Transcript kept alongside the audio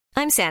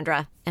I'm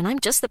Sandra, and I'm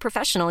just the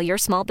professional your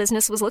small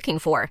business was looking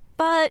for.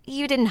 But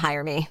you didn't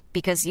hire me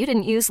because you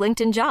didn't use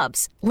LinkedIn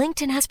Jobs.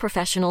 LinkedIn has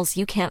professionals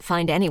you can't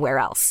find anywhere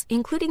else,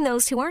 including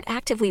those who aren't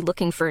actively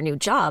looking for a new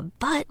job,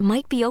 but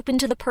might be open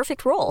to the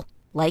perfect role,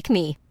 like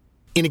me.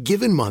 In a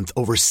given month,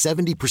 over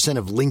 70%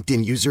 of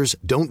LinkedIn users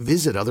don't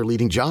visit other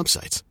leading job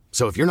sites.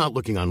 So if you're not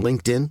looking on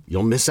LinkedIn,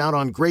 you'll miss out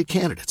on great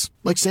candidates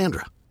like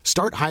Sandra.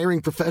 Start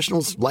hiring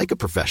professionals like a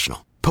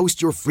professional.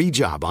 Post your free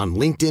job on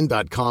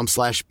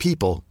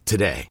linkedin.com/people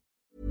today.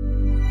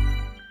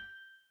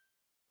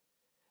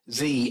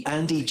 The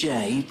Andy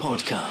J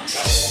Podcast.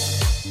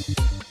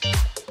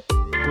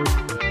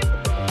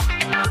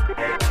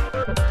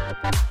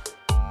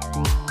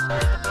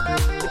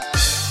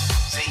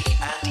 The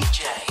Andy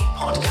J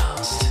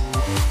Podcast.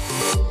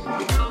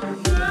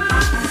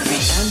 The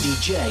Andy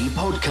J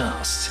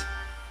Podcast.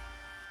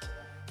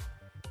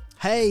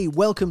 Hey,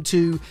 welcome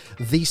to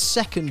the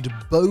second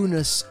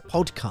bonus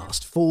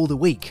podcast for the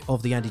week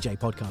of the Andy J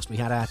Podcast. We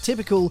had our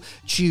typical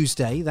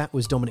Tuesday, that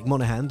was Dominic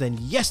Monaghan. Then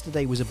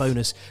yesterday was a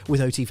bonus with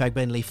O.T.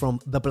 Fagbenley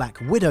from the Black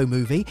Widow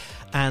movie.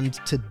 And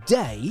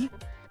today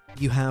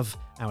you have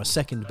our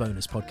second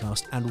bonus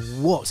podcast.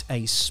 And what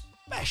a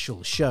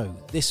special show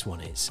this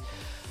one is.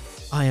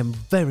 I am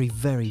very,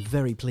 very,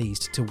 very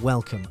pleased to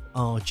welcome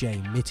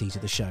RJ Mitte to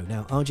the show.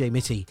 Now, RJ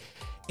Mitte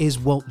is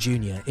Walt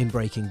Jr. in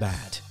Breaking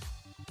Bad.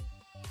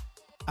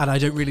 And I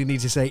don't really need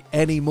to say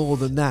any more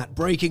than that.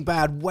 Breaking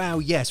Bad, wow,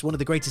 yes, one of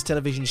the greatest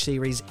television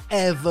series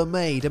ever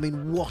made. I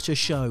mean, what a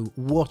show,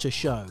 what a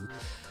show.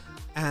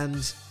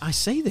 And I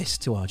say this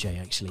to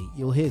RJ, actually.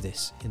 You'll hear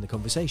this in the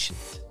conversation.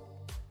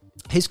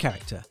 His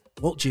character,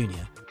 Walt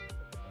Jr.,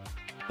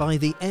 by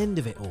the end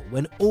of it all,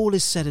 when all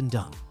is said and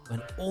done,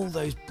 when all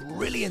those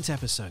brilliant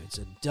episodes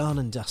are done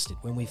and dusted,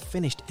 when we've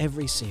finished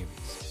every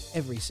series,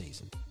 every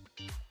season,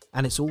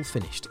 and it's all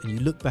finished, and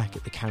you look back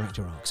at the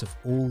character arcs of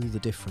all the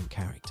different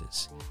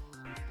characters,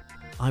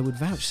 I would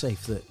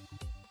vouchsafe that,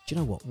 do you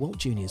know what, Walt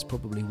Jr. is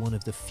probably one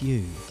of the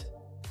few,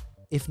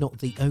 if not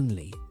the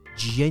only,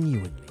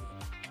 genuinely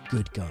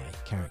good guy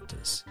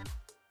characters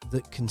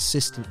that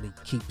consistently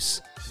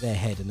keeps their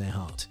head and their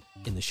heart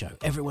in the show.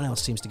 Everyone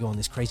else seems to go on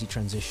this crazy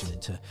transition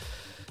into,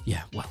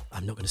 yeah, well,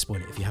 I'm not going to spoil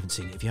it if you haven't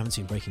seen it. If you haven't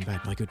seen Breaking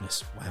Bad, my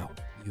goodness, wow,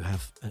 you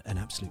have an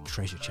absolute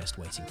treasure chest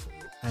waiting for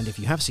you. And if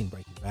you have seen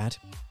Breaking Bad,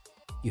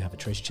 you have a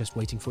treasure chest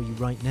waiting for you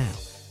right now,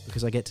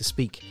 because I get to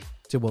speak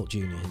to Walt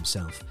Jr.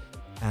 himself.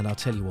 And I'll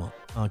tell you what,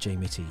 RJ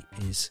Mitte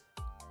is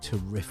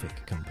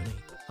terrific company.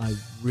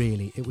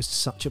 It was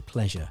such a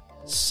pleasure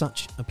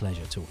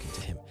talking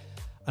to him.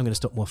 I'm going to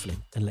stop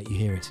waffling and let you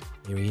hear it.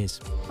 Here he is.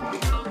 The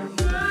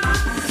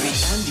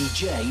Andy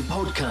J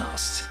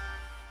Podcast.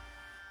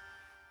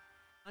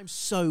 I'm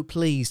so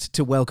pleased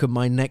to welcome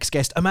my next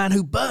guest, a man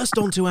who burst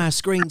onto our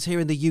screens here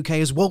in the UK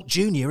as Walt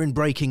Jr. in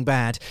Breaking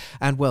Bad.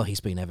 And, well, he's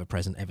been ever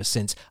present ever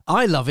since.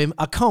 I love him.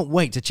 I can't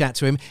wait to chat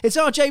to him. It's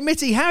RJ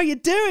Mitte. How are you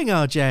doing,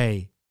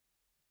 RJ?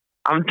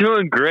 I'm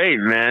doing great,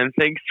 man.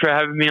 Thanks for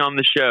having me on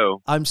the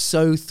show. I'm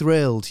so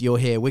thrilled you're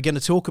here. We're going to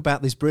talk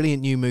about this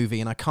brilliant new movie,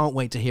 and I can't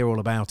wait to hear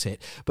all about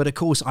it. But, of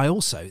course,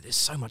 there's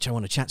so much I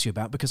want to chat to you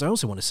about, because I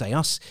also want to say,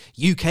 us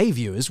UK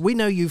viewers, we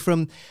know you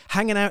from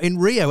hanging out in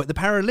Rio at the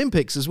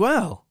Paralympics as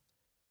well.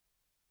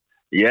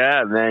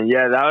 Yeah, man.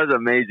 Yeah, that was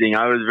amazing.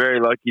 I was very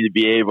lucky to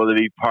be able to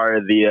be part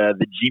of the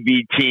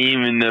GB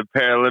team in the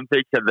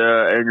Paralympics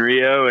in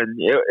Rio, and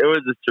it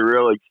was a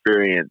surreal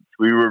experience.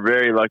 We were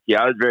very lucky.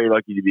 I was very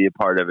lucky to be a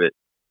part of it.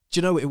 Do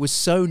you know, it was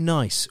so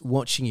nice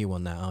watching you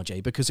on that,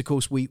 RJ, because, of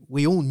course, we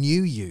all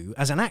knew you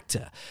as an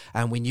actor,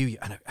 and we knew you,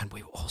 and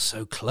we were all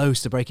so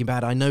close to Breaking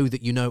Bad. I know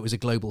that it was a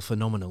global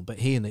phenomenon, but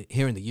here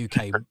in the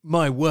UK,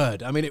 my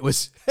word, I mean, it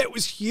was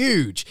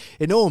huge,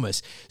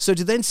 enormous. So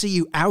to then see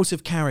you out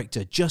of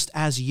character, just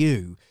as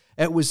you,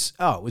 it was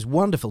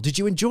wonderful. Did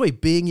you enjoy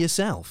being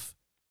yourself?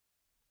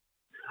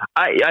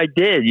 I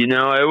did. It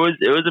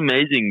was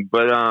amazing,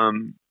 but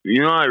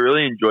I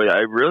really enjoyed it. I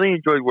really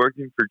enjoyed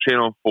working for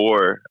Channel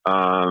 4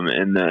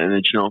 in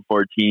the Channel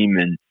 4 team,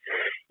 and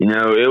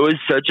it was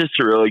such a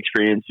surreal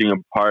experience being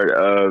a part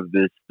of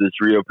this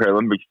Rio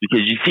Paralympics,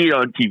 because you see it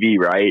on TV,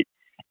 right?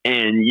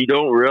 And you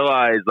don't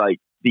realize like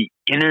the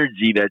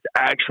energy that's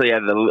actually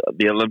at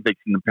the Olympics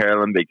and the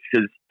Paralympics,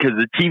 because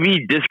the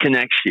TV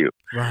disconnects you.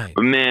 Right.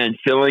 But man,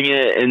 feeling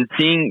it and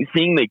seeing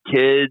the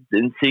kids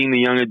and seeing the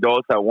young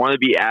adults that want to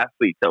be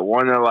athletes, that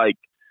want to like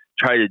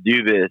try to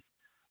do this.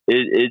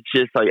 It's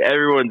just like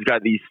everyone's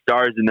got these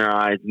stars in their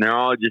eyes, and they're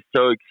all just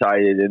so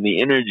excited, and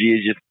the energy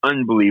is just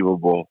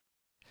unbelievable.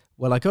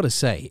 Well, I got to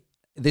say,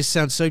 this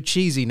sounds so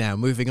cheesy now,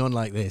 moving on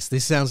like this.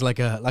 This sounds like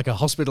a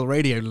hospital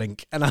radio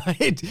link, and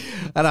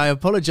I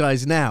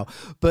apologize now.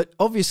 But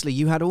obviously,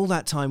 you had all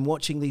that time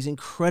watching these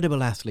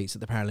incredible athletes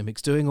at the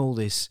Paralympics doing all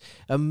this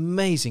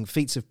amazing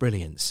feats of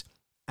brilliance.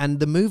 And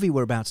the movie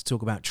we're about to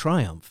talk about,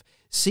 Triumph,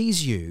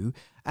 sees you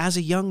as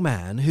a young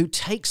man who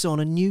takes on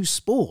a new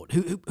sport,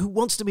 who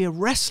wants to be a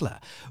wrestler.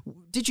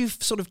 Did you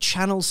sort of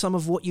channel some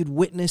of what you'd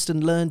witnessed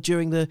and learned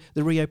during the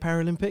Rio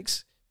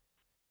Paralympics?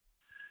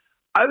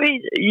 I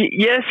mean,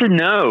 yes and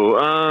no.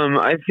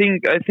 I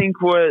think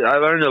what I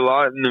learned a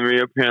lot in the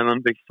Rio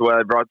Paralympics, what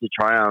I brought to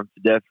Triumph,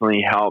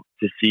 definitely helped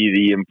to see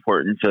the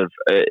importance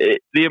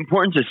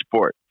of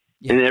sport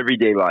in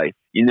everyday life.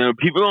 You know,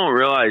 people don't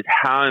realize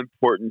how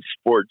important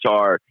sports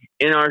are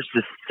in our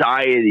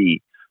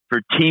society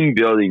for team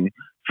building,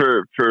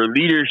 for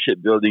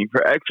leadership building,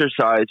 for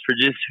exercise, for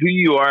just who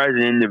you are as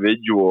an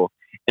individual,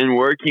 and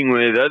working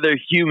with other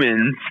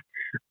humans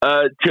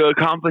to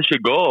accomplish a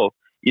goal.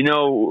 You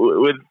know,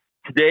 with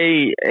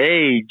today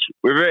age,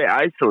 we're very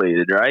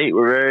isolated, right?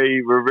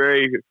 We're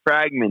very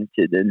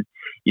fragmented, and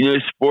you know,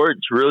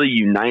 sports really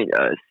unite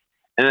us,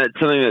 and that's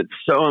something that's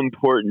so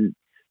important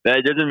that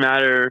it doesn't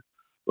matter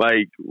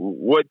like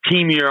what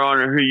team you're on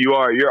or who you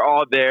are. You're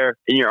all there,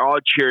 and you're all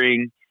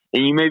cheering,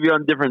 and you may be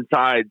on different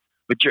sides,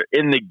 but you're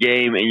in the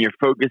game, and you're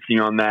focusing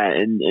on that.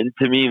 And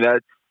to me,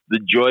 that's the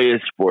joy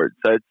of sports.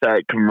 That's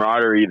that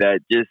camaraderie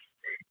that just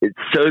it's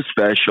so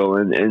special.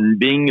 And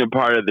being a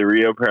part of the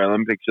Rio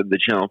Paralympics with the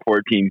Channel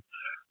 4 team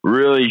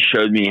really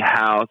showed me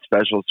how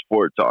special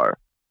sports are.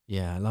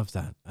 Yeah, I love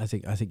that. I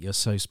think you're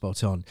so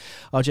spot on.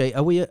 RJ,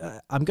 are we?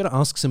 I'm going to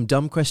ask some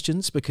dumb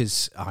questions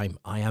because I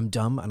am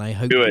dumb, and I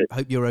hope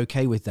you're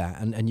okay with that,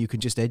 and you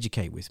can just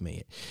educate with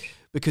me.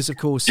 Because of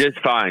course, just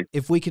fine.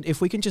 If we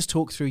can just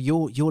talk through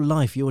your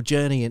life, your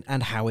journey,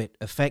 and how it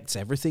affects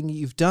everything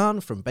you've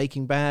done, from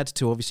Baking Bad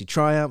to obviously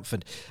Triumph,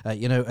 and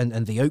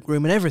and the Oak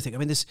Room and everything. I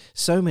mean, there's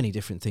so many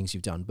different things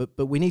you've done.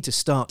 But we need to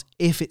start,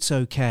 if it's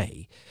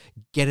okay,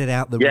 get it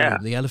out the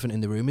room. The elephant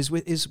in the room is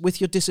with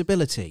your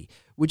disability.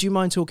 Would you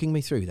mind talking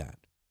me through that?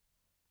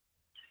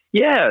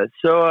 Yeah,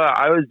 so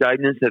I was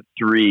diagnosed at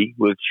 3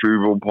 with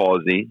cerebral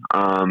palsy.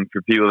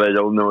 For people that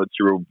don't know what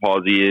cerebral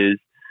palsy is,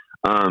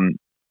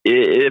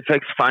 it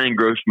affects fine and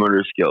gross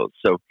motor skills.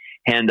 So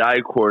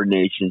hand-eye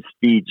coordination,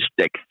 speech,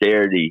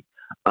 dexterity.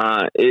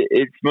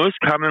 It's most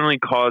commonly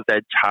caused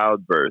at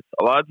childbirth.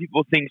 A lot of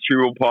people think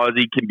cerebral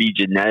palsy can be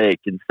genetic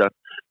and stuff,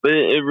 but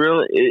it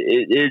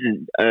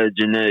isn't a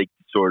genetic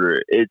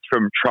disorder. It's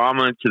from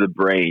trauma to the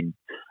brain.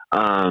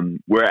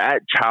 Where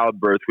at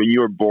childbirth, when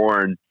you were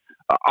born,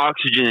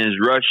 oxygen is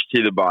rushed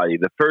to the body.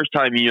 The first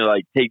time you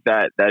take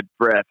that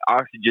breath,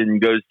 oxygen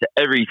goes to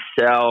every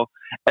cell,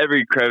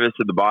 every crevice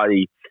of the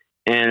body,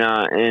 and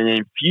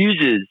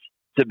infuses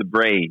to the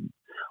brain.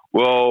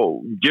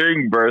 Well,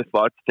 during birth,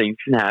 lots of things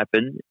can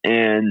happen,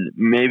 and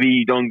maybe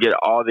you don't get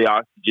all the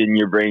oxygen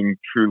your brain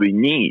truly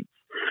needs.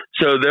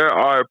 So there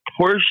are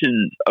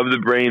portions of the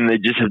brain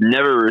that just have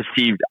never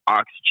received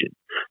oxygen.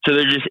 So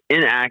they're just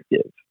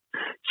inactive.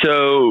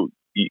 So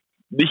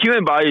the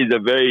human body is a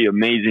very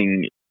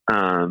amazing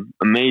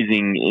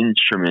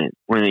instrument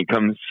when it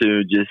comes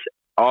to just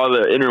all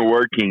the inner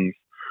workings.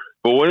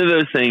 But one of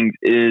those things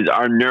is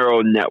our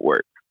neural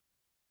network.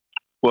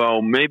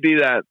 Well, maybe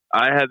that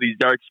I have these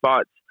dark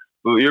spots,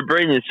 but your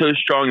brain is so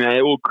strong that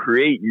it will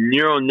create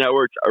neural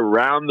networks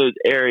around those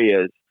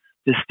areas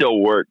to still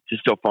work, to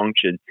still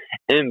function.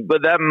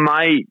 But that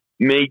might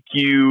make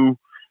you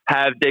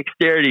have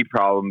dexterity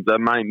problems. That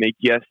might make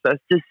you have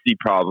spasticity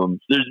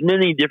problems. There's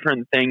many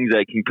different things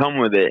that can come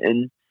with it.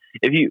 And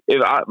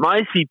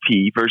my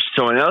CP versus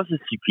someone else's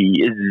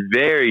CP is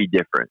very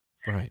different.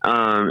 Right.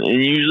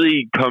 And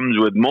usually comes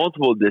with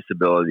multiple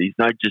disabilities,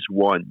 not just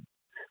one.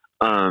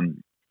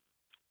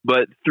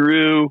 But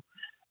through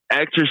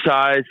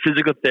exercise,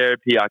 physical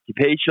therapy,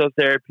 occupational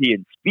therapy,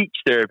 and speech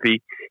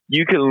therapy,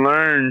 you can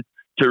learn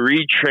to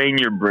retrain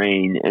your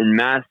brain and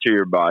master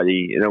your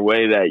body in a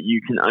way that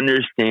you can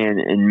understand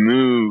and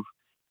move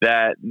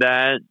that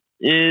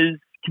is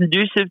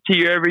conducive to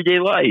your everyday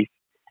life.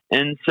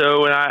 And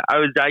so when I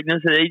was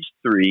diagnosed at age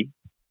 3,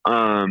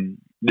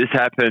 this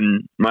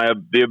happened,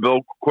 the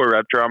umbilical cord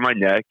rupture on my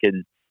neck,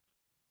 and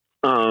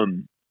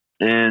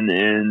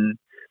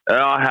that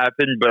all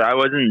happened, but I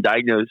wasn't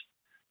diagnosed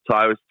till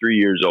I was 3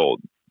 years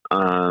old.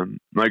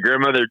 My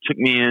grandmother took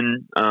me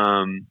in,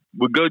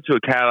 would go to a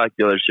Cadillac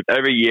dealership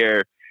every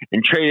year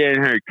and trade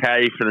in her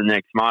Caddy for the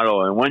next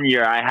model. And one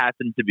year I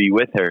happened to be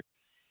with her,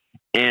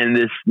 and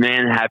this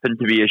man happened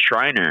to be a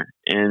Shriner.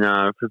 And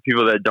for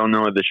people that don't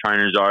know what the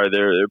Shriners are,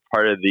 they're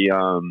part of the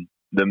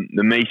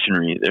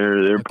Masonry.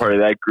 They're part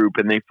of that group,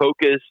 and they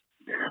focus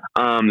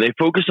on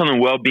the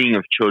well-being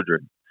of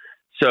children.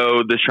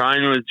 So the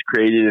Shrine was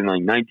created in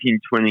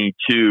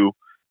 1922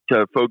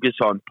 to focus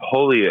on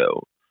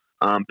polio.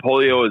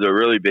 Polio was a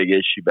really big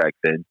issue back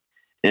then,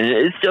 and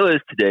it still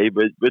is today,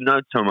 but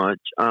not so much.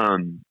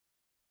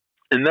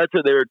 And that's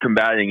what they were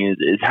combating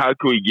is how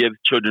can we give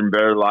children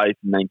better life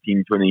in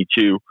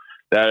 1922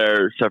 that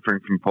are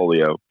suffering from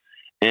polio.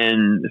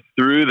 And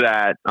through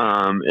that,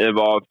 it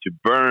evolved to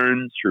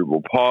burns,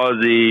 cerebral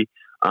palsy,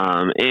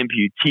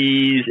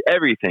 amputees,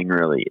 everything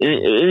really.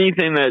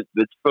 Anything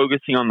that's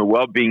focusing on the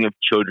well-being of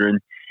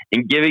children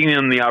and giving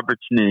them the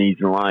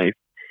opportunities in life.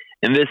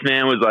 And this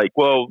man was like,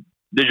 well,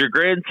 does your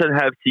grandson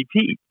have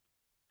CP?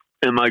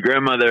 And my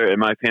grandmother and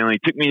my family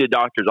took me to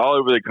doctors all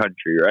over the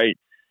country, right?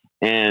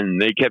 And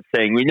they kept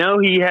saying, we know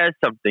he has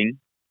something,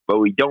 but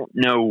we don't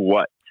know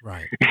what.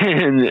 Right.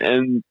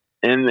 And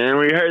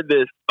we heard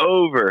this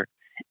over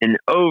and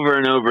over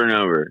and over and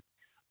over.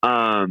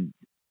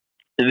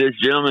 And this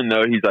gentleman,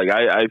 though, he's like,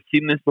 I've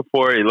seen this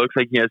before. He looks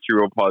like he has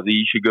cerebral palsy.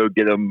 You should go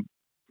get him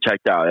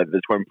checked out at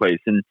this one place.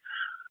 And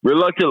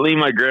reluctantly,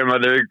 my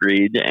grandmother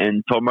agreed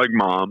and told my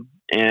mom.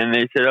 And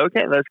they said,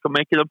 okay, let's go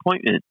make an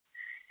appointment.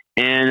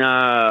 And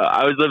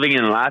I was living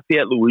in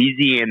Lafayette,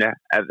 Louisiana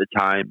at the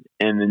time.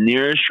 And the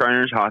nearest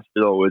Shriners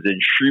Hospital was in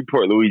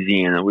Shreveport,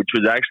 Louisiana, which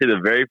was actually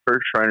the very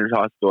first Shriners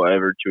Hospital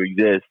ever to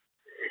exist.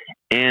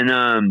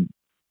 And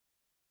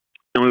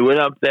we went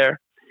up there.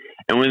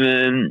 And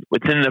within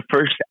the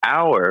first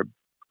hour,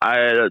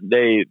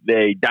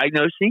 they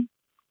diagnosed me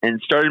and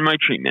started my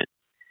treatment.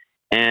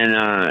 And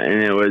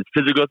it was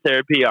physical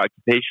therapy,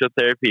 occupational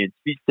therapy, and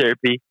speech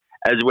therapy,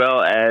 as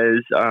well as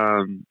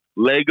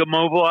leg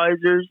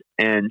immobilizers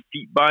and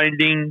feet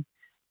binding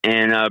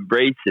and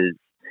braces.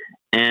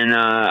 And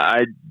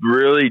I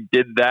really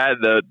did that,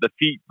 the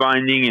feet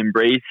binding and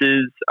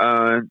braces,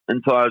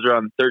 until I was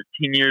around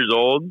 13 years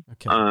old.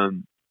 Okay.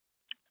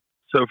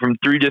 So from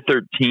 3 to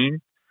 13.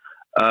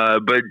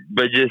 But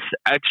just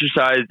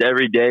exercised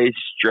every day,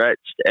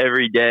 stretched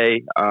every day,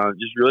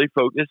 just really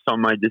focused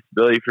on my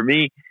disability. For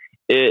me,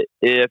 it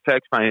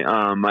affects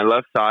my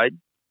left side,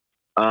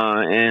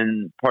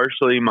 and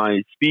partially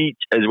my speech,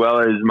 as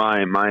well as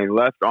my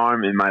left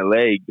arm and my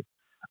leg,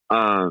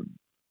 are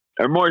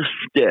more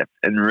stiff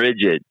and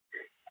rigid.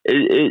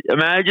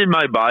 Imagine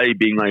my body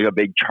being like a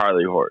big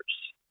Charlie horse.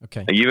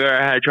 Okay. Like, you've ever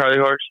had a Charlie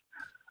horse?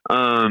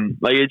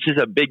 Like, it's just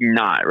a big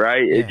knot,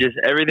 right? Yeah. It just,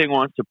 everything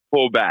wants to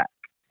pull back.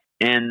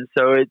 And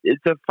so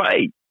it's a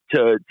fight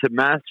to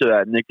master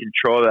that and to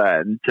control that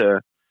and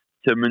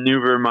to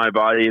maneuver my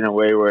body in a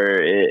way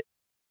where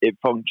it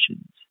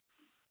functions.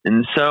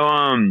 And so,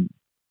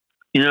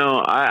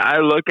 I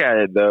look at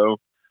it, though.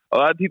 A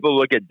lot of people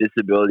look at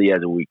disability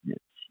as a weakness.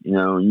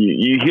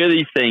 You hear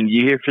these things.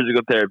 You hear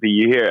physical therapy.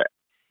 You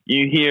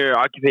hear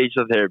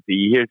occupational therapy.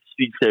 You hear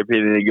speech therapy,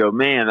 and they go,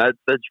 "Man,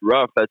 that's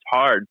rough. That's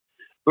hard."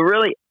 But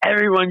really,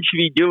 everyone should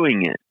be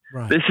doing it.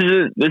 Right. This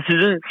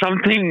isn't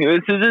something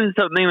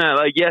that,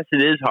 like, yes,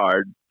 it is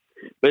hard,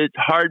 but it's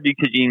hard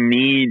because you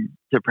need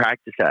to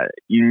practice at it.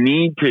 You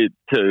need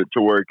to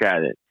work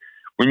at it.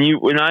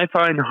 When I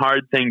find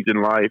hard things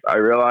in life, I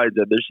realize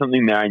that there's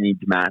something that I need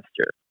to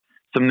master,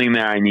 something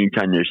that I need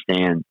to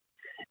understand.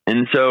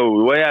 And so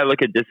the way I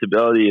look at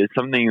disability is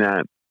something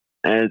that,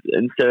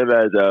 instead of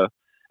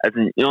as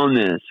an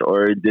illness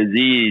or a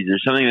disease or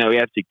something that we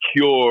have to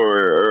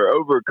cure or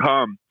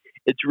overcome,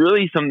 it's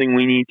really something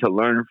we need to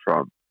learn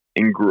from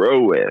and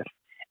grow with.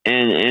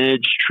 And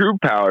it's true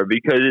power,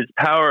 because it's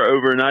power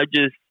over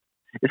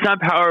it's not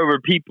power over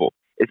people,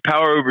 it's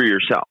power over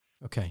yourself.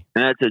 Okay.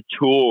 And that's a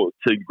tool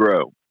to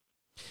grow.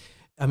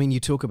 I mean, you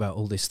talk about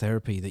all this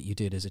therapy that you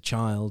did as a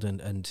child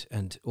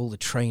and all the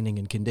training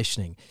and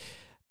conditioning.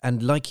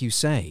 And like you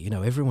say,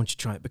 everyone should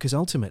try it, because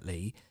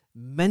ultimately,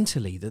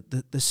 mentally,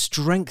 the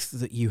strength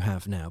that you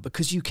have now,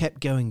 because you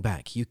kept going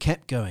back,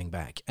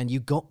 and you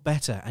got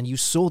better, and you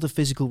saw the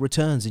physical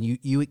returns, and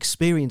you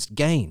experienced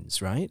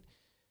gains, right?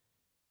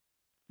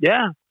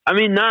 Yeah. I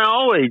mean, not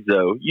always,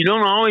 though. You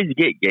don't always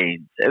get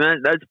gains.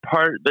 And that's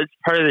part of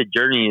the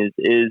journey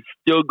is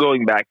still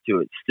going back to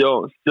it,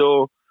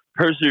 still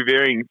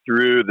persevering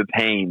through the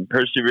pain,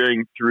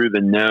 persevering through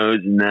the no's,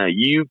 and that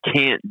you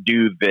can't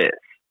do this.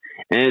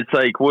 And it's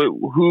like,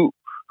 who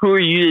are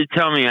you to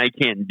tell me I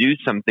can't do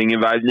something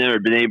if I've never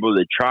been able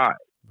to try?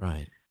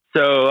 Right.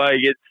 So, like,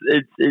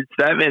 it's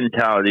that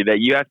mentality that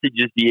you have to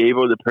just be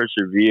able to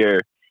persevere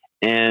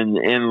and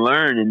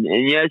learn.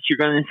 And yes, you're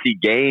going to see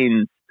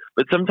gains,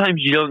 but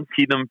sometimes you don't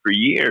see them for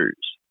years.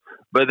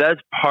 But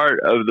that's part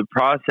of the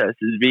process,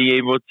 is being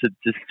able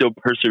to still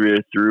persevere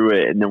through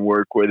it and then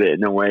work with it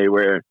in a way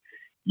where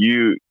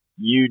you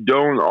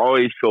don't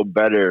always feel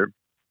better,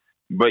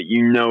 but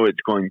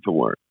it's going to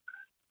work.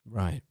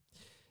 Right.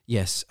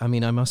 Yes. I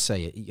mean, I must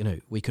say,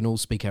 we can all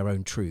speak our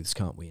own truths,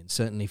 can't we? And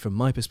certainly from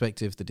my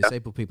perspective, the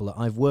disabled people that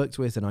I've worked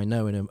with and I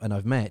know and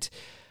I've met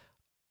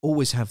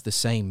always have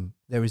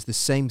there is the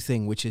same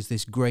thing, which is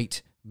this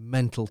great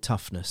mental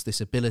toughness, this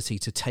ability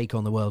to take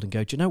on the world and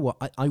go, do you know what?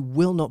 I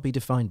will not be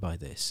defined by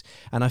this.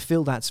 And I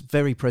feel that's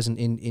very present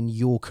in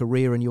your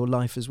career and your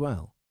life as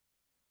well.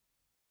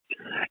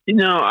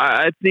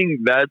 I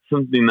think that's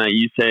something that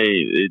you say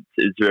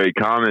it's very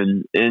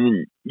common,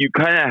 and you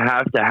kind of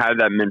have to have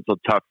that mental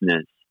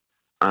toughness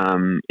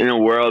in a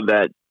world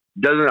that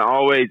doesn't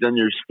always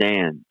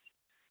understand,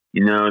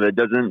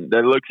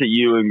 that looks at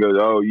you and goes,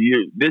 "Oh,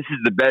 this is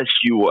the best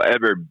you will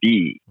ever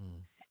be."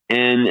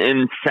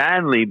 And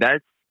sadly,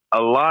 that's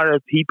a lot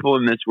of people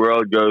in this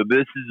world go,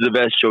 "This is the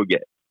best you'll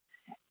get,"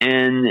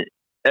 and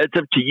it's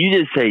up to you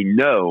to say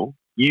no.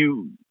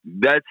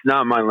 That's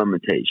not my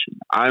limitation.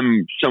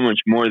 I'm so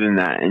much more than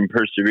that, and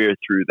persevere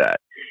through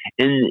that.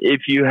 And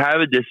if you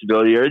have a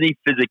disability or any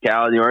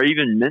physicality or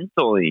even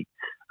mentally,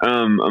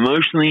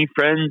 emotionally,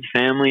 friends,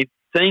 family,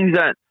 things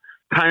that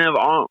kind of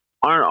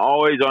aren't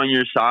always on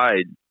your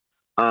side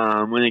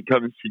when it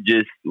comes to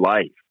just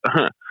life.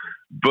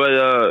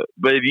 But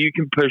if you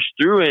can push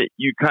through it,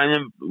 you kind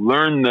of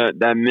learn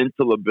that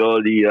mental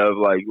ability of,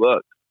 like,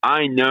 look,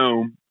 I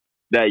know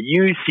that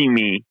you see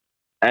me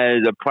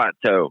as a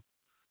plateau,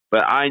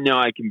 but I know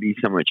I can be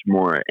so much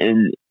more.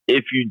 And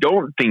if you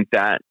don't think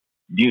that,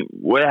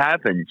 what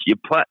happens? You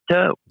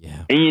plateau,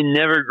 and you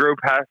never grow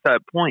past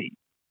that point.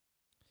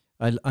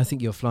 I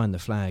think you're flying the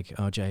flag,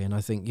 RJ, and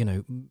I think,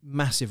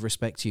 massive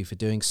respect to you for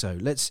doing so.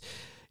 Let's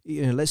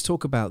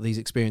talk about these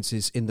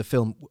experiences in the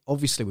film.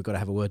 Obviously, we've got to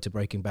have a word to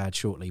Breaking Bad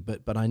shortly,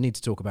 but I need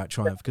to talk about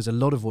Triumph because a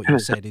lot of what you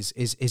said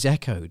is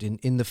echoed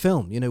in the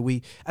film.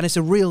 And it's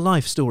a real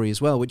life story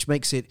as well, which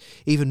makes it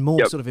even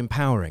more sort of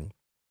empowering.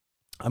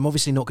 I'm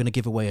obviously not going to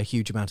give away a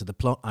huge amount of the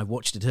plot. I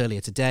watched it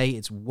earlier today.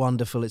 It's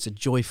wonderful. It's a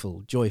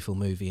joyful, joyful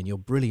movie, and you're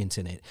brilliant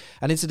in it.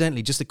 And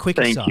incidentally, just a quick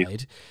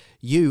aside,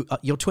 you're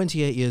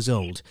 28 years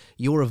old.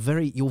 You're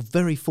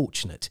very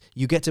fortunate.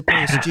 You get to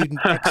play a student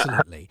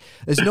excellently.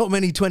 There's not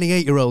many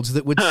 28-year-olds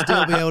that would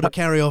still be able to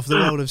carry off the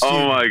role of student.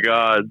 Oh my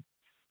God,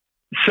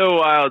 so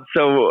wild.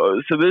 So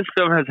this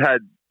film has had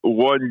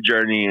one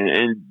journey,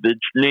 and the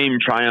name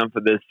Triumph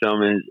of this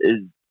film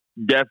is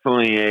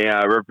definitely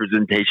a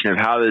representation of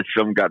how this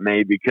film got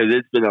made, because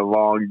it's been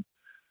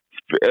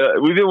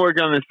we've been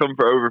working on this film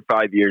for over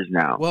 5 years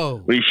now.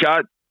 Whoa. We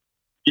shot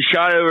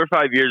over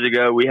 5 years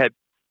ago. We had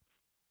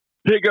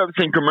pickups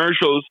and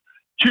commercials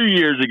 2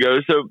 years ago.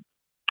 So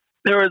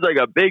there was like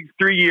a big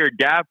 3-year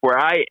gap where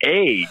I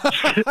aged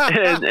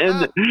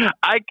and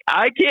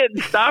I can't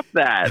stop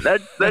that.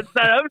 That's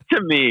not up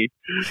to me.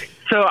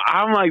 So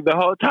I'm like the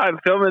whole time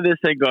filming this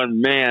thing going,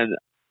 man,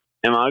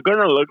 am I going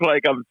to look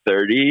like I'm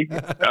 30?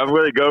 I'm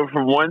going to go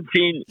from one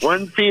scene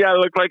I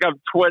look like I'm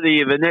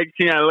 20, and the next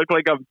scene I look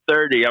like I'm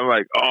 30. I'm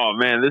like, oh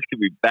man, this could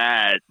be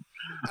bad.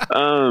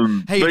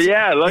 But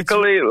yeah,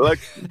 luckily,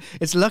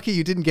 it's lucky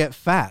you didn't get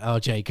fat,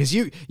 RJ, because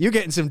you're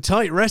getting some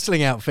tight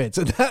wrestling outfits,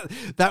 and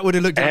that would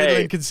have looked a little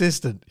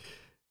inconsistent.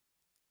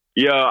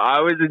 Yo, I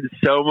was in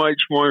so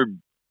much more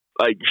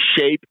like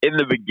shape in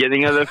the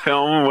beginning of the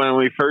film when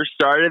we first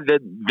started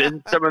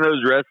than some of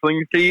those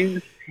wrestling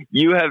scenes.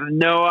 You have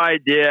no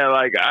idea.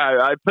 Like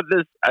I put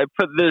this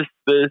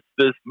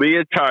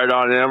leotard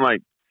on, and I'm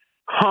like,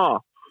 huh.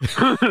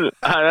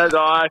 That's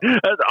all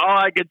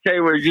I could say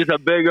was just a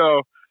big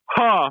old,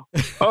 huh.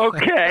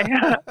 Okay,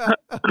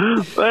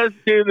 let's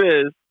do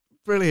this.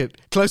 Brilliant.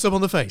 Close up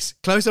on the face.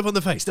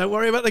 Don't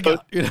worry about the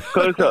gut.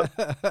 Close up.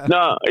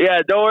 No,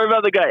 yeah, don't worry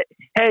about the gut.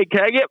 Hey,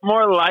 can I get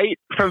more light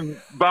from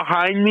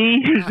behind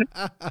me?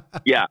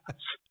 Yeah.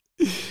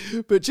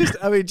 But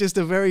just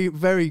a very,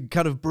 very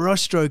kind of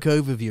brushstroke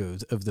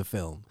overview of the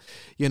film.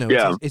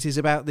 It is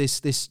about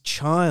this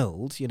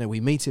child. We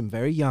meet him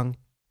very young.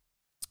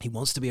 He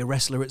wants to be a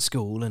wrestler at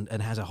school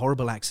and has a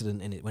horrible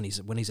accident in it when he's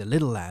a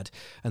little lad.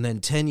 And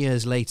then 10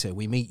 years later,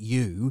 we meet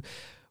you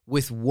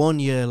with 1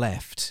 year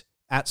left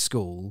at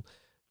school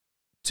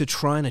to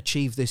try and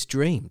achieve this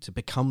dream, to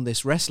become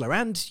this wrestler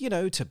and,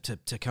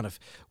 to kind of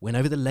win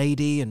over the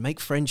lady and make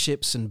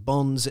friendships and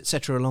bonds,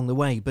 etc. along the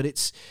way. But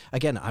it's,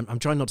 again, I'm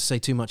trying not to say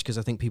too much because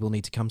I think people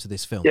need to come to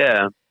this film.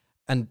 Yeah.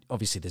 And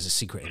obviously there's a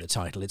secret in the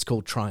title. It's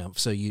called Triumph,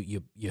 so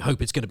you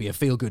hope it's going to be a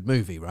feel-good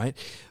movie, right?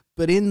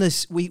 But in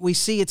this, we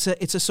see it's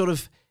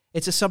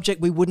a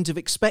subject we wouldn't have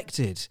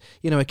expected.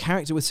 A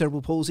character with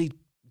cerebral palsy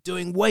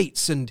doing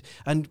weights and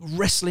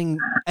wrestling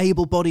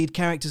able-bodied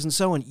characters and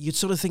so on. You'd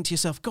sort of think to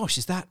yourself, gosh,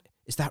 is that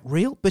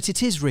real? But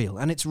it is real,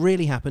 and it's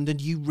really happened, and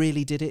you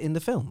really did it in the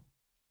film.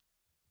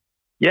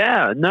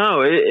 Yeah,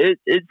 no,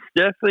 it's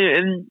definitely,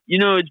 and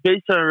it's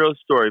based on a real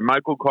story.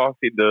 Michael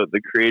Coffey,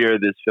 the creator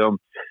of this film,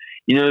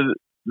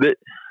 this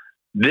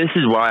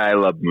is why I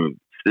love movies.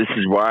 This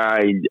is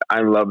why I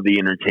love the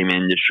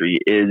entertainment industry.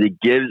 It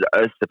gives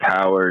us the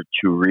power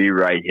to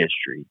rewrite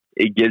history.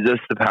 It gives us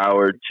the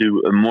power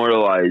to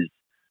immortalize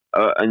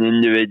an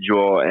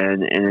individual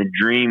and a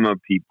dream of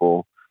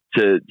people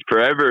to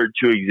forever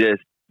to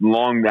exist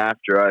long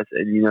after us.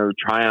 And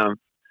Triumph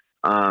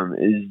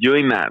is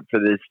doing that for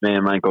this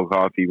man, Michael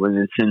Coffey, in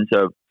the sense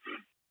of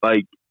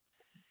like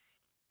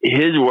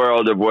his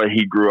world of what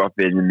he grew up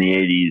in the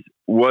 80s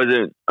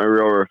wasn't a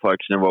real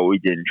reflection of what we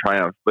did in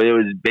Triumph, but it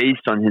was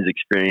based on his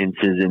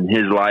experiences in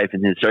his life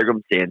and his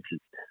circumstances.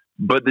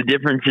 But the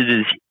difference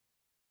is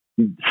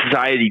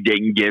society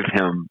didn't give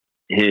him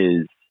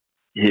his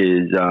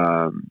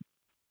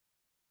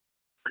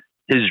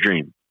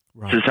dream.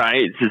 Right.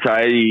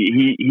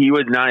 Society, he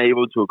was not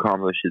able to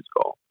accomplish his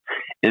goal.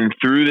 And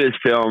through this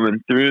film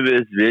and through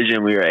this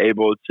vision, we were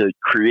able to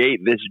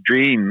create this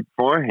dream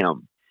for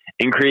him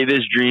and create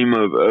this dream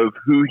of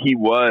who he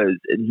was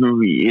and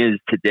who he is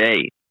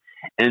today.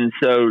 And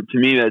so to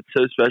me, that's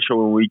so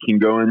special when we can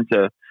go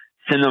into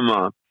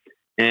cinema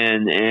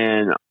and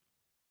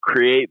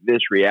create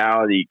this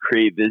reality,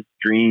 create this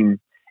dream,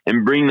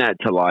 and bring that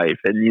to life.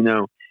 And,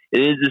 it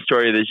is the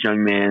story of this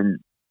young man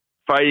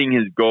fighting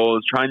his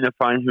goals, trying to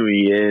find who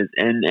he is,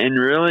 and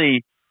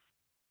really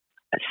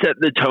set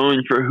the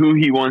tone for who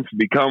he wants to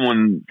become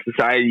when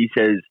society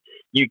says,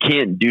 you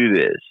can't do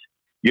this.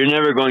 You're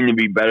never going to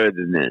be better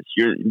than this.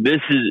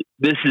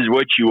 This is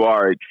what you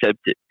are, accept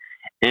it.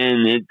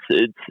 And it's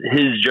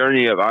his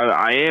journey of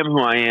I am who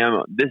I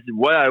am. This is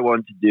what I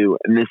want to do,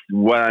 and this is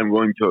what I'm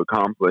going to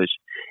accomplish.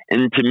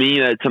 And to me,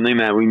 that's something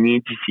that we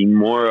need to see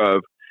more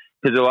of,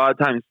 because a lot of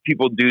times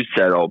people do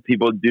settle.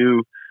 People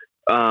do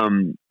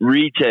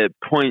reach a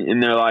point in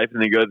their life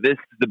and they go, "This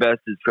is the best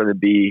it's going to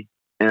be,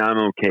 and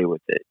I'm okay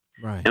with it."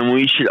 Right. And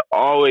we should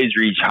always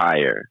reach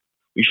higher.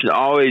 We should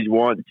always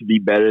want to be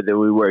better than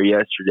we were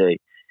yesterday.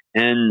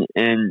 And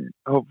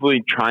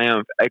hopefully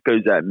Triumph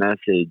echoes that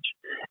message.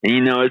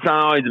 And, it's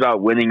not always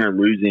about winning or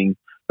losing,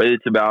 but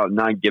it's about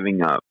not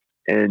giving up.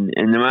 And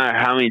no matter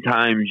how many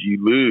times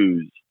you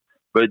lose,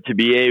 but to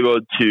be able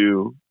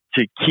to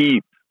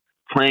keep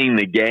playing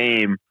the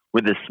game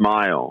with a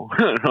smile,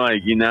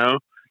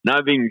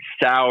 not being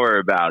sour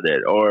about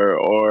it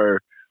or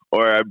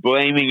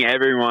blaming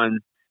everyone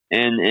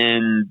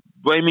and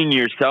blaming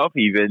yourself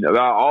even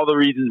about all the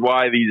reasons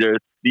why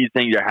these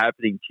things are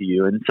happening to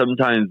you. And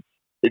sometimes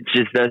it's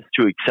just best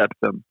to accept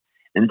them,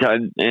 and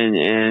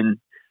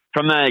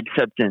from that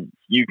acceptance,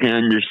 you can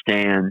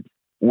understand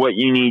what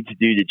you need to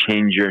do to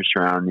change your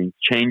surroundings,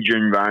 change your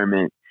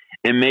environment,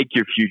 and make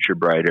your future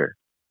brighter.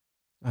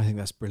 I think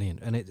that's brilliant.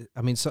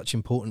 And such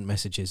important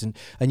messages.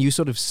 And you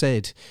sort of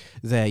said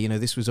there,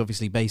 this was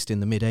obviously based in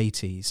the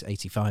mid-'80s,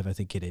 85, I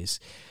think it is.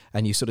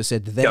 And you sort of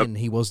said then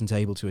he wasn't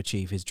able to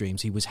achieve his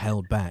dreams. He was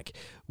held back.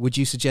 Would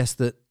you suggest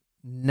that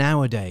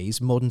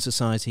nowadays modern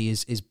society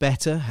is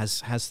better?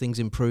 Has things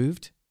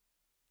improved?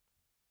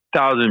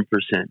 1,000%.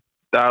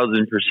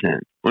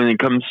 When it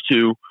comes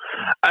to,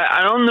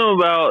 I don't know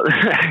about,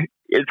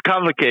 it's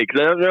complicated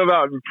because I don't know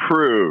about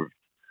improved.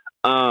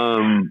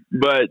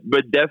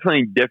 But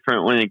definitely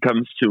different when it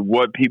comes to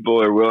what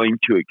people are willing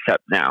to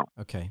accept now.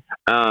 Okay.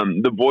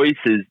 The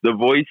voices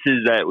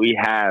that we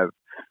have.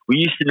 We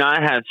used to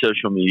not have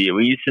social media.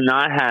 We used to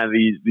not have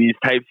these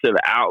types of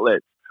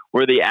outlets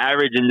where the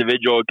average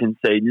individual can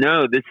say,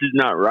 "No, this is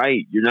not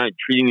right. You're not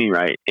treating me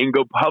right," and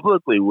go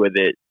publicly with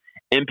it.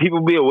 And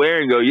people be aware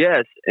and go,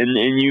 "Yes." And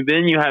you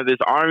have this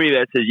army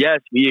that says, "Yes,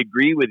 we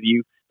agree with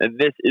you that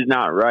this is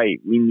not right.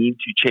 We need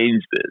to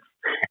change this."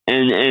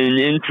 And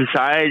in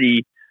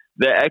society,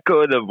 the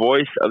echo of the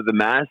voice of the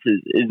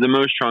masses is the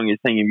most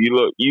strongest thing. If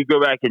you go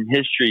back in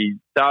history,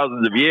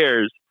 thousands of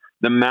years,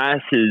 the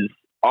masses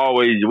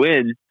always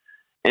win.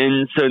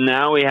 And so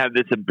now we have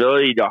this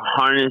ability to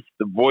harness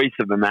the voice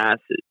of the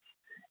masses.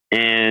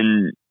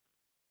 And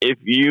if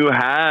you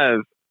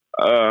have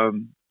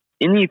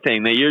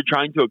anything that you're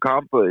trying to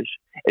accomplish,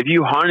 if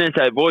you harness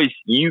that voice,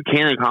 you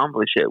can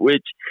accomplish it,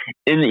 which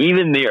in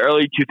even the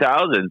early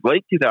 2000s,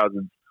 late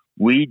 2000s,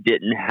 we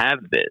didn't have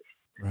this.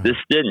 Right.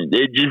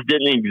 It just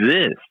didn't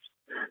exist.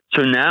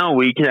 So now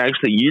we can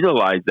actually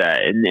utilize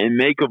that and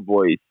make a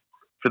voice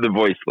for the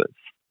voiceless.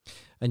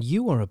 And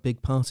you are a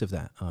big part of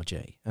that,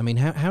 RJ. I mean,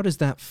 how does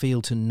that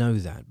feel to know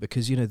that?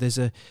 Because, there's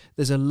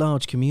a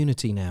large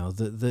community now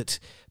that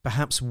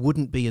perhaps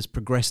wouldn't be as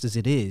progressed as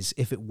it is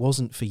if it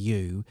wasn't for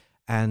you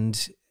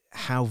and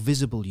how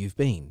visible you've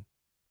been.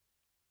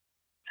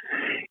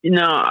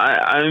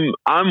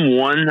 I'm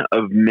one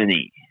of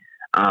many.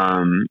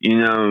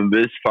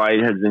 This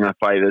fight has been a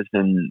fight that's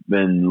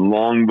been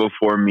long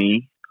before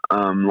me,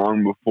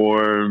 long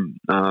before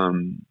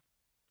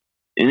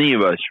any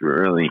of us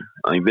really.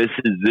 Like this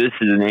is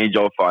an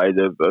age-old fight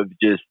of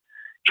just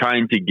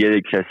trying to get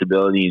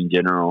accessibility in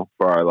general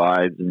for our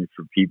lives and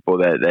for people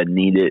that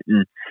need it.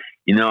 And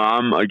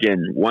I'm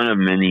again one of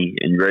many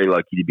and very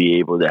lucky to be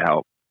able to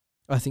help.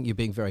 I think you're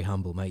being very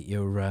humble, mate.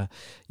 You're a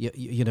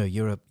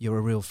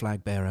real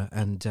flag bearer,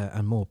 and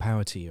more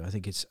power to you. I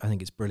think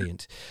it's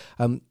brilliant.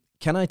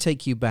 Can I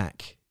take you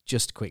back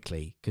just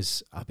quickly?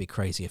 Because I'd be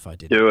crazy if I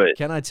didn't. Do it.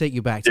 Can I take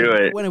you back? Do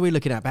it. When are we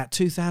looking at? About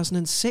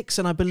 2006,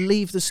 and I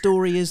believe the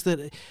story is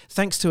that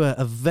thanks to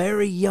a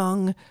very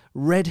young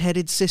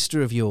red-headed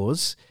sister of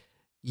yours,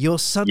 you're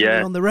suddenly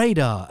on the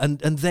radar, and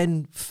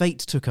then fate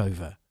took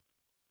over.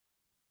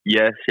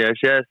 Yes.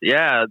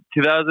 Yeah,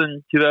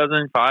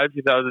 2005,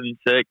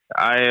 2006.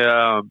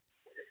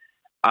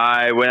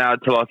 I went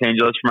out to Los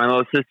Angeles for my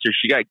little sister.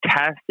 She got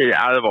casted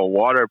out of a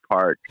water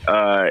park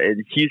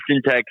in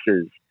Houston,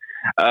 Texas,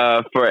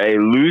 for a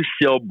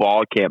Lucille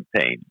Ball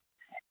campaign.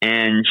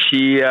 And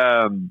she,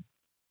 her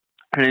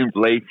name's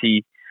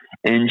Lacey,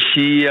 and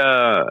she,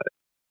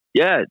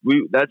 that's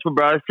what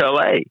brought us to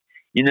LA.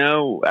 At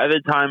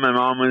the time, my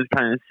mom was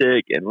kind of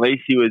sick, and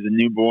Lacey was a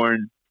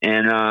newborn.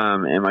 And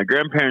my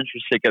grandparents were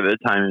sick at the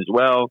time as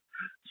well.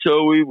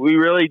 So we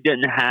really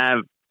didn't have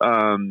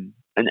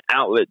an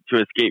outlet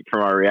to escape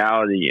from our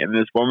reality. And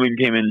this woman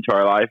came into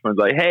our life and was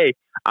like, "Hey,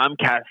 I'm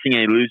casting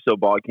a Lucille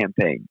Ball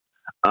campaign.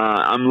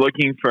 I'm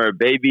looking for a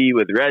baby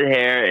with red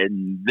hair,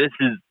 and this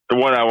is the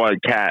one I want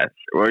to cast.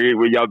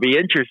 Would y'all be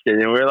interested?"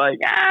 And we're like,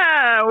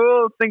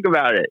 we'll think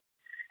about it.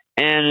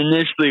 And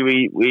initially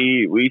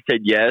we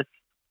said yes.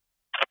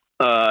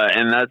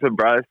 And that's what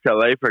brought us to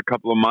LA for a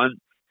couple of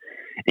months.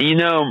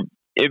 And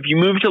if you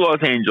move to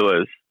Los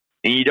Angeles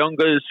and you don't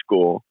go to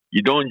school,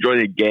 you don't join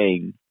a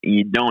gang, and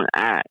you don't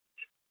act,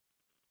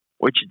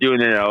 what you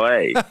doing in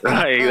LA?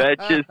 Like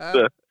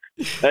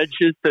That's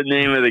just the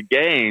name of the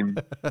game.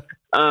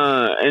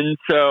 And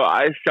so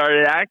I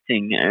started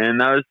acting,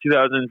 and that was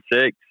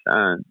 2006,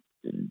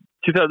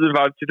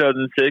 2005,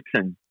 2006,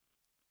 and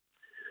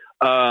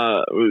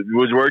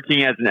was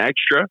working as an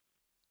extra,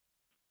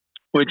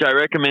 which I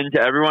recommend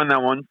to everyone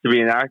that wants to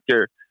be an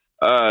actor.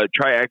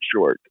 Try extra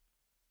work.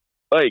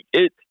 Like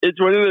it's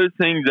one of those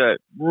things that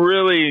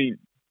really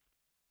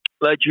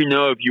let you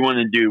know if you want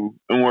to do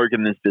and work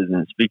in this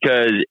business,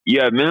 because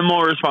you have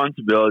minimal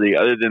responsibility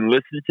other than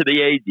listen to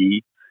the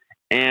AD,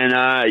 and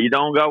you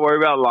don't got to worry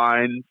about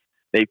lines.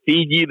 They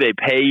feed you, they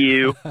pay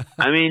you.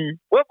 I mean,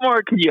 what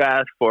more could you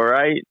ask for,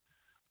 right?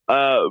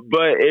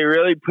 But it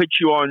really puts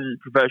you on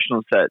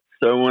professional sets.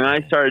 So when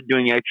I started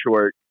doing extra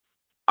work,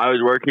 I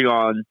was working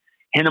on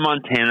Hannah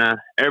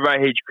Montana,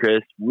 Everybody Hates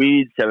Chris,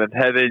 Weeds, Seventh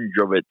Heaven,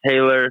 Drove It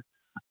Taylor,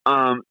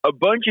 a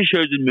bunch of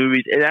shows and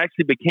movies. It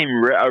actually became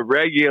a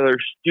regular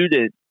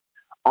student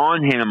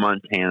on Hannah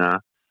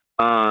Montana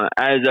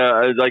as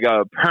like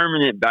a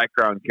permanent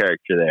background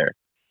character there,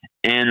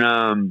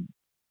 and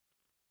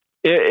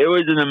it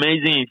was an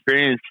amazing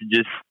experience to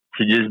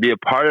just be a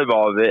part of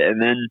all of it. And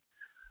then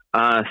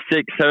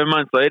 6-7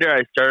 months later,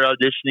 I started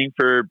auditioning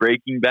for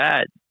Breaking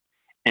Bad,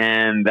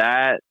 and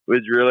that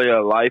was really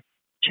a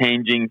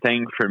life-changing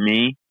thing for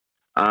me.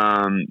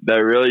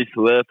 That really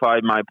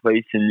solidified my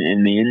place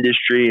in the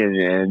industry,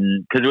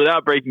 and because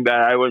without Breaking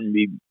Bad, I wouldn't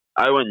be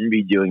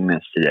doing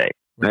this today.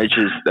 That's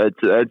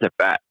a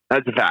fact.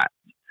 That's a fact.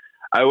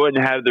 I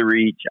wouldn't have the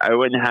reach. I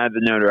wouldn't have the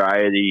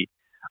notoriety.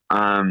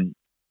 I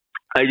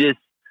just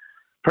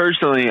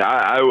personally,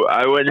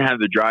 I wouldn't have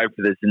the drive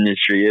for this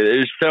industry.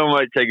 There's so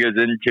much that goes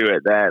into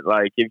it that,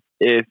 like,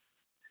 if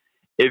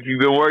you've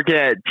been working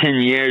at it 10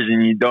 years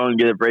and you don't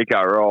get a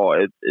breakout role,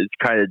 it's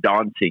kind of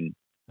daunting.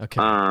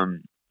 Okay.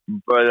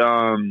 But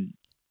I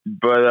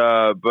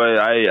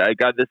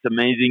got this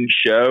amazing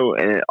show,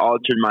 and it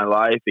altered my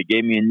life. It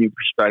gave me a new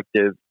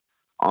perspective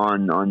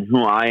on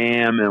who I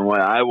am and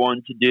what I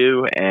want to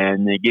do,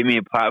 and it gave me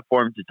a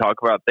platform to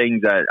talk about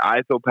things that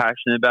I feel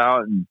passionate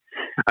about. And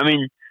I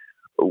mean,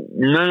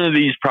 none of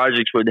these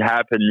projects would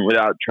happen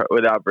without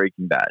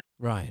Breaking Bad.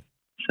 Right.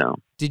 So,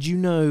 did you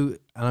know,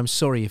 and I'm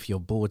sorry if you're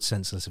bored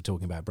senseless of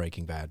talking about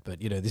Breaking Bad,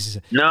 but, this is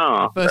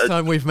the first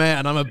time we've met,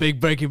 and I'm a big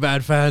Breaking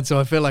Bad fan, so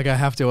I feel like I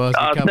have to ask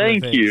a couple thank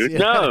of things. you.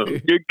 No,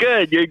 you're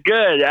good.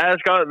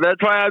 That's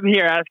why I'm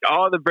here. Ask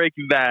all the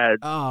Breaking Bad.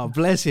 Oh,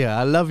 bless you.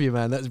 I love you,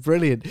 man. That's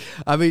brilliant.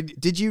 I mean,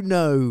 did you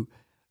know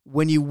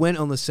when you went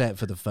on the set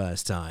for the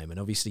first time, and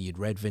obviously you'd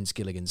read Vince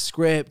Gilligan's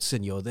scripts,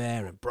 and you're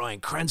there, and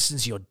Bryan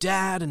Cranston's your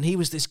dad, and he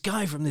was this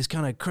guy from this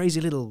kind of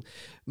crazy little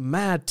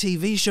mad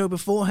TV show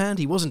beforehand.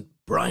 He wasn't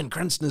Bryan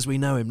Cranston as we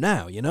know him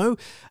now,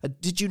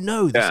 did you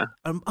know this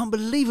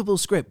unbelievable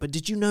script, but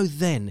did you know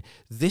then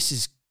this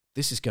is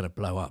going to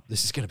blow up?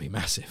 This is going to be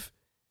massive.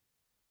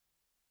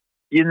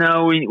 We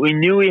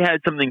knew we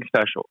had something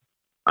special.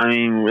 I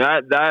mean,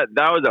 that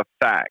was a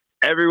fact.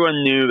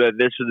 Everyone knew that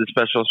this was a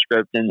special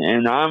script,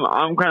 and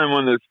I'm kind of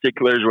one of those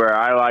sticklers where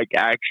I like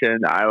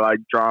action, I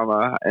like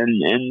drama,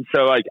 and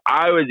so, like,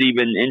 I was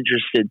even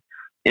interested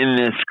in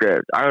this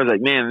script. I was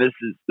like, man, this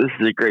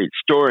is a great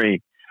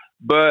story.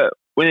 But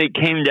when it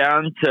came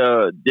down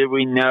to, did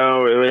we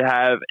know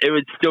it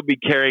would still be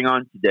carrying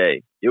on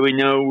today? Did we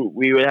know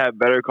we would have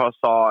Better Call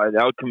Saul and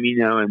El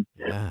Camino and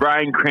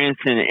Bryan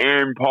Cranston and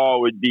Aaron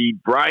Paul would be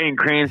Bryan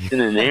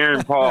Cranston and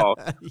Aaron Paul?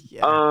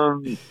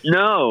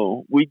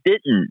 No, we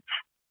didn't.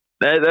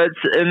 That's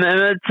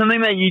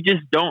something that you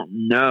just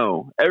don't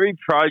know. Every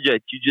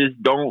project, you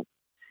just don't.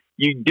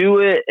 You do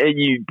it and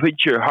you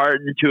put your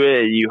heart into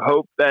it and you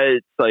hope that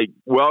it's, like,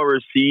 well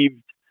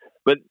received.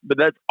 But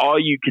that's all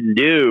you can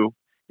do,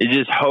 is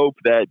just hope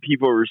that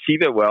people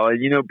receive it well.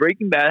 And,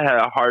 Breaking Bad had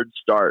a hard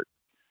start.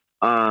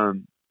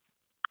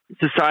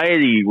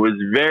 Society was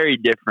very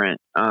different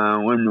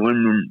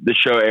when the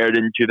show aired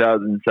in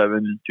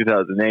 2007,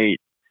 2008,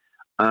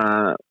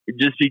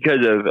 just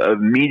because of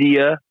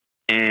media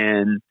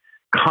and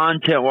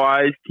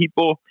content-wise.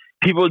 People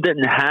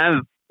didn't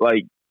have,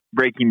 like,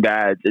 Breaking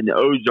Bads and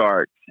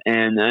Ozarks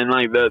and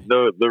like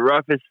the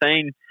roughest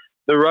thing.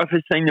 The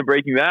roughest thing to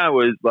Breaking Bad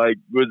was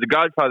the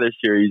Godfather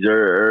series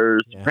or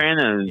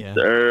Sopranos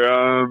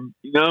or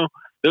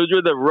those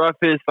were the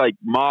roughest, like,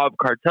 mob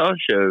cartel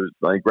shows,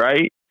 like,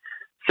 right?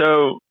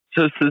 So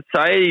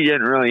society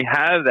didn't really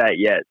have that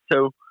yet.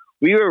 So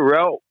we were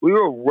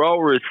well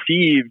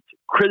received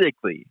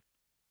critically,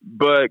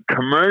 but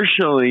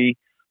commercially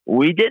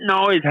we didn't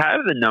always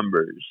have the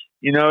numbers.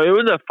 It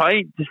was a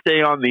fight to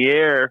stay on the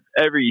air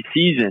every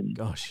season.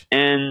 Gosh.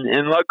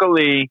 And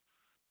luckily,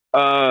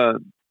 the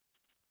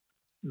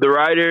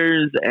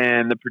writers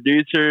and the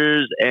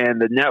producers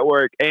and the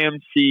network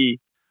AMC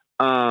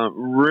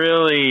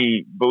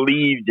really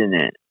believed in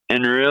it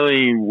and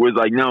really was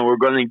like, no, we're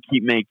going to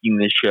keep making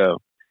this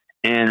show.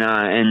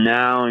 And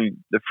now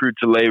the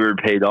fruits of labor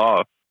paid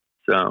off.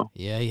 So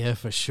yeah,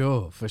 for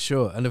sure.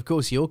 And of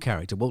course, your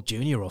character, Walt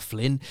Jr. or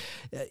Flynn,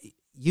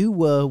 you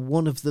were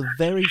one of the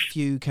very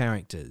few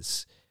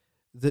characters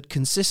that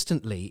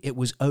consistently it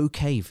was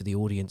okay for the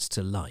audience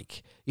to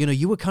like. You know,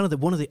 you were kind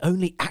of one of the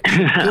only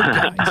actual good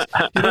guys.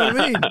 You know what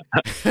I mean?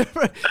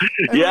 Everyone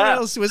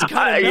else was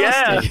kind of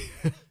nasty.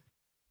 Yeah.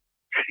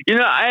 You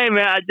know,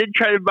 I did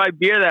try to buy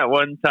beer that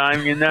one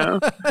time, you know.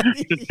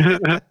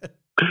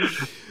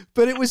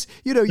 But it was,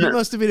 you know, you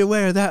must have been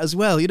aware of that as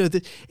well. You know,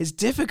 it's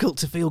difficult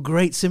to feel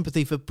great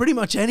sympathy for pretty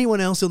much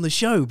anyone else on the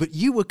show, but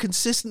you were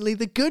consistently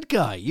the good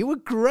guy. You were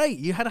great.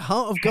 You had a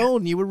heart of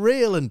gold and you were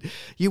real and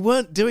you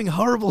weren't doing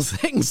horrible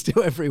things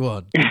to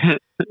everyone.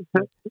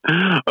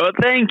 Well,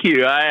 thank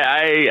you.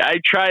 I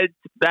tried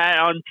that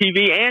on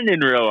TV and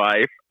in real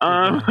life.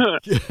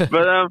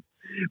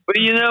 But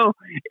you know,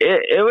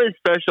 it was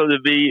special to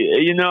be,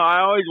 you know,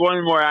 I always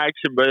wanted more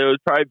action, but it was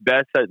probably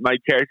best that my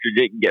character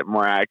didn't get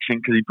more action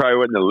because he probably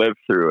wouldn't have lived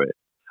through it.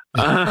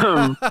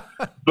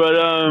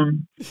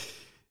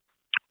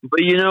 But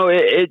you know,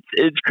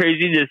 it's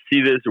crazy to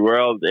see this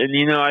world. And,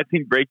 you know, I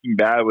think Breaking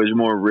Bad was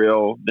more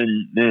real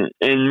and it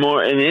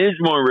is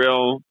more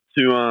real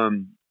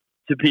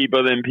to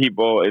people than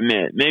people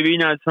admit. Maybe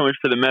not so much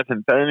for the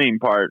methamphetamine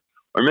part,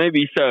 or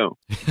maybe so.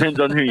 Depends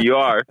on who you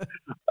are.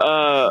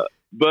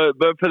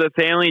 But for the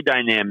family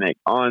dynamic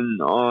on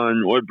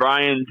what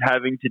Brian's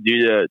having to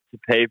do to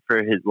pay for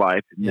his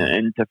life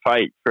and to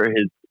fight for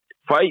his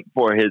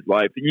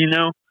life. And, you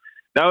know,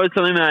 that was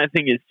something that I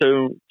think is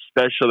so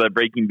special that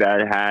Breaking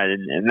Bad had.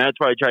 And that's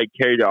why I try to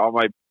carry to all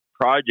my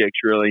projects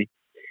really,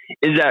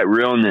 is that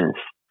realness,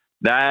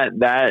 that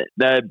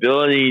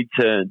ability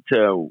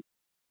to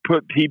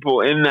put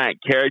people in that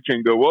character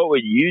and go, what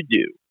would you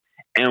do?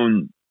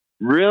 And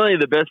really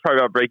the best part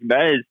about Breaking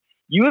Bad is,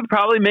 you would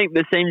probably make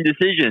the same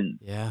decision.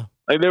 Yeah.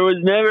 Like there was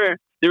never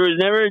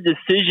a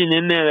decision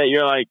in there that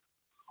you're like,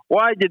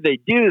 why did they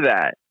do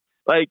that?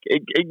 Like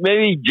it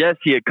maybe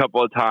Jesse a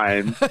couple of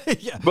times,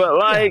 yeah. But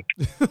like,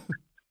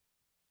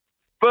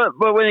 but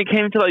when it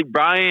came to like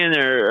Brian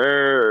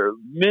or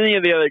many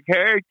of the other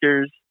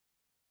characters,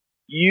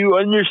 you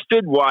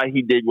understood why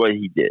he did what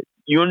he did.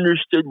 You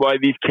understood why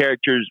these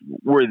characters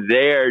were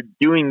there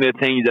doing the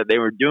things that they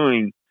were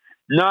doing.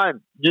 Not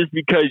just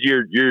because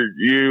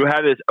you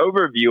have this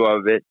overview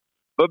of it,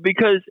 but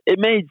because it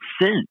made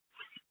sense.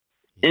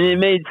 And it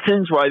made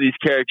sense why these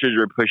characters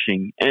were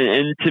pushing.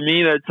 And to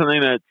me, that's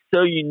something that's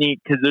so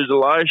unique because there's a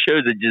lot of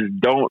shows that just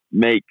don't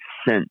make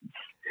sense.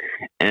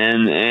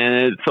 And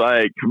it's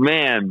like,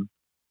 man,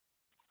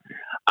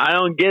 I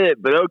don't get it,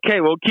 but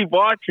okay, we'll keep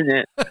watching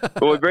it.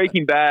 But with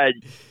Breaking Bad,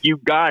 you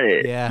got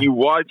it. Yeah. You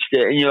watched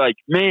it and you're like,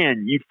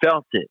 man, you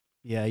felt it.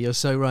 Yeah, you're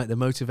so right. The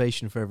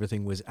motivation for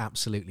everything was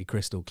absolutely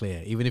crystal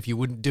clear. Even if you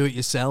wouldn't do it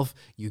yourself,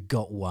 you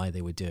got why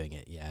they were doing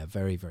it. Yeah,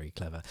 very, very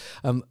clever.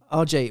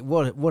 RJ,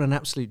 what an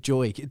absolute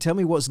joy. Tell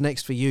me what's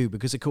next for you,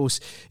 because, of course,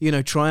 you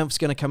know, Triumph's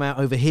going to come out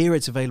over here.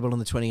 It's available on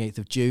the 28th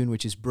of June,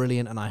 which is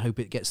brilliant, and I hope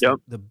it gets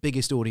the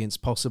biggest audience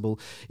possible.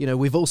 You know,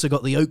 we've also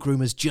got The Oak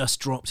Room has just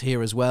dropped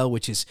here as well,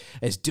 which is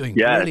doing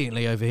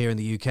brilliantly over here in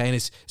the UK, and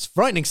it's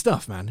frightening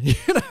stuff, man. You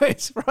know,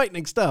 it's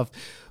frightening stuff.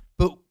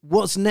 But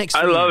what's next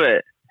for you? I love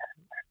it.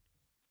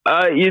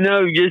 You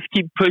know, just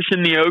keep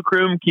pushing The Oak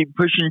Room, keep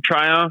pushing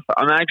Triumph.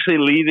 I'm actually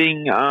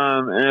leaving in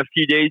a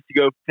few days to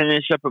go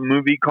finish up a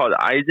movie called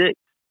Isaac.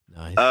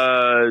 Nice.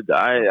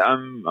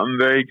 I'm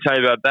very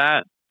excited about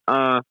that.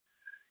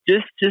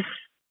 Just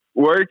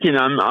working.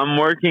 I'm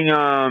working in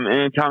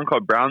a town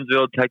called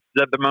Brownsville, Texas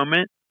at the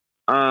moment.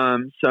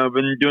 So I've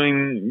been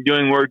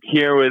doing work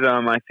here with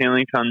my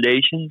family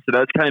foundation. So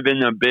that's kind of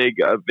been a big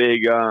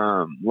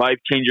life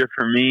changer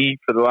for me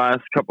for the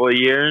last couple of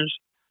years.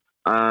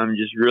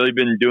 Just really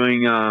been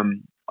doing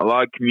a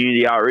lot of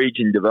community outreach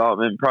and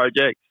development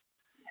projects,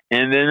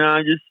 and then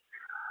just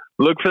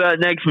look for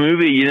that next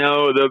movie. You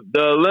know, the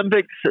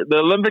Olympics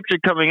are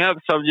coming up,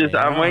 so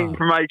I'm waiting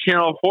for my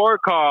Channel 4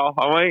 call.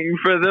 I'm waiting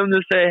for them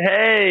to say,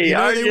 "Hey, you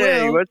know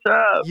RJ, what's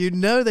up?" You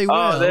know they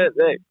will.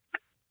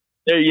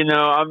 You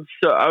know,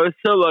 I was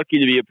so lucky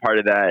to be a part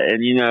of that,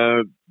 and you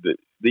know, the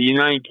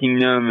United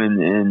Kingdom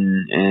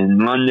and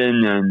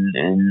London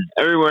and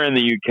everywhere in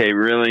the UK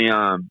really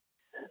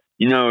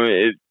you know,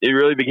 it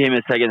really became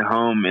a second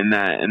home in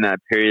that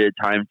period of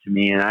time to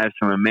me, and I have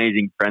some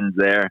amazing friends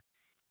there,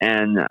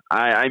 and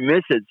I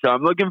miss it. So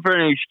I'm looking for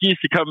an excuse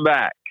to come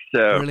back.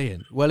 So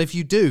brilliant. Well, if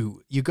you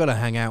do, you've got to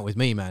hang out with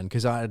me, man,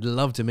 because I'd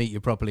love to meet you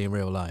properly in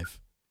real life.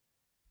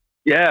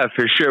 Yeah,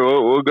 for sure.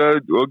 We'll go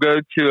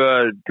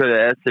to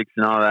Essex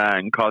and all that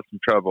and cause some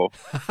trouble.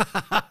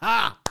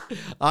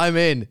 I'm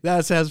in.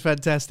 That sounds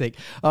fantastic.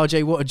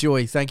 RJ, what a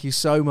joy. Thank you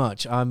so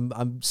much.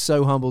 I'm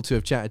so humbled to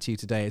have chatted to you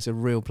today. It's a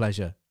real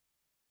pleasure.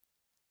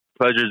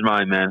 Pleasure's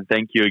mine, man.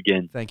 Thank you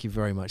again. Thank you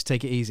very much.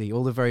 Take it easy.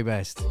 All the very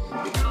best. The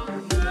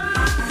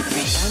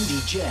Andy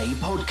J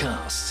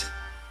Podcast.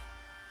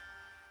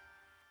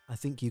 I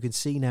think you can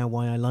see now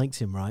why I liked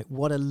him, right?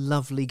 What a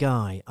lovely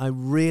guy. I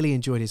really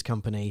enjoyed his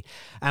company,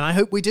 and I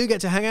hope we do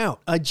get to hang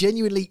out. I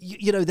genuinely,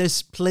 you know,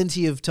 there's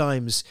plenty of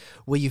times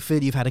where you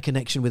feel you've had a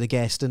connection with a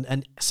guest,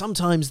 and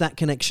sometimes that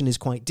connection is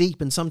quite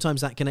deep, and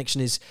sometimes that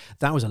connection is,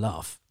 that was a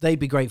laugh. They'd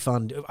be great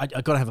fun. I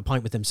got to have a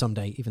pint with them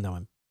someday, even though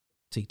I'm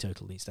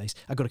teetotal these days.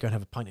 I've got to go and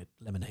have a pint of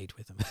lemonade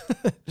with them.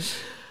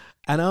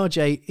 And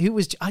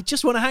RJ, I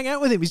just want to hang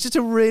out with him. He's just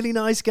a really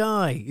nice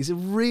guy. He's a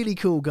really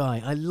cool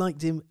guy. I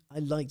liked him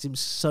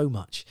so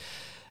much.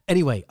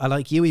 Anyway, I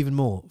like you even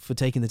more for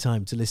taking the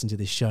time to listen to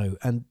this show.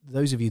 And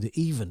those of you that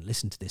even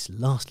listened to this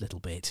last little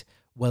bit,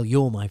 well,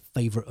 you're my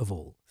favourite of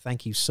all.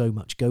 Thank you so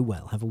much. Go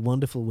well. Have a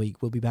wonderful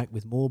week. We'll be back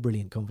with more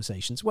brilliant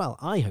conversations. Well,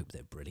 I hope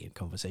they're brilliant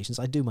conversations.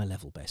 I do my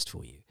level best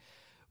for you.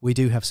 We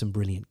do have some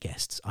brilliant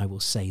guests. I will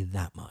say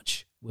that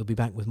much. We'll be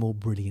back with more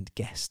brilliant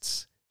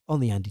guests on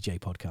the Andy J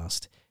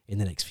podcast in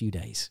the next few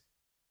days.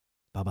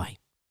 Bye-bye.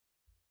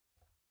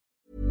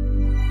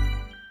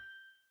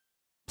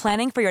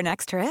 Planning for your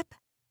next trip?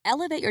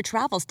 Elevate your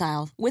travel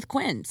style with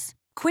Quince.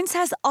 Quince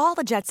has all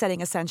the jet-setting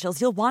essentials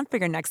you'll want for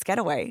your next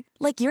getaway,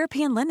 like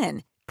European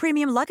linen,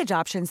 premium luggage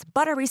options,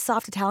 buttery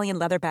soft Italian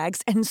leather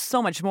bags, and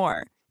so much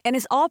more. And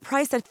is all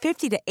priced at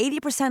 50 to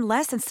 80%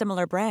 less than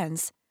similar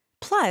brands.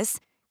 Plus,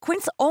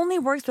 Quince only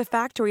works with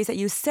factories that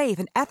use safe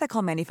and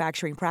ethical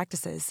manufacturing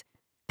practices.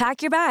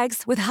 Pack your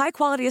bags with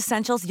high-quality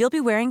essentials you'll be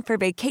wearing for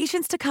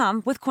vacations to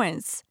come with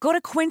Quince. Go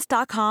to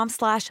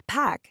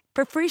quince.com/pack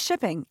for free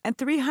shipping and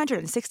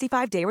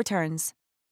 365-day returns.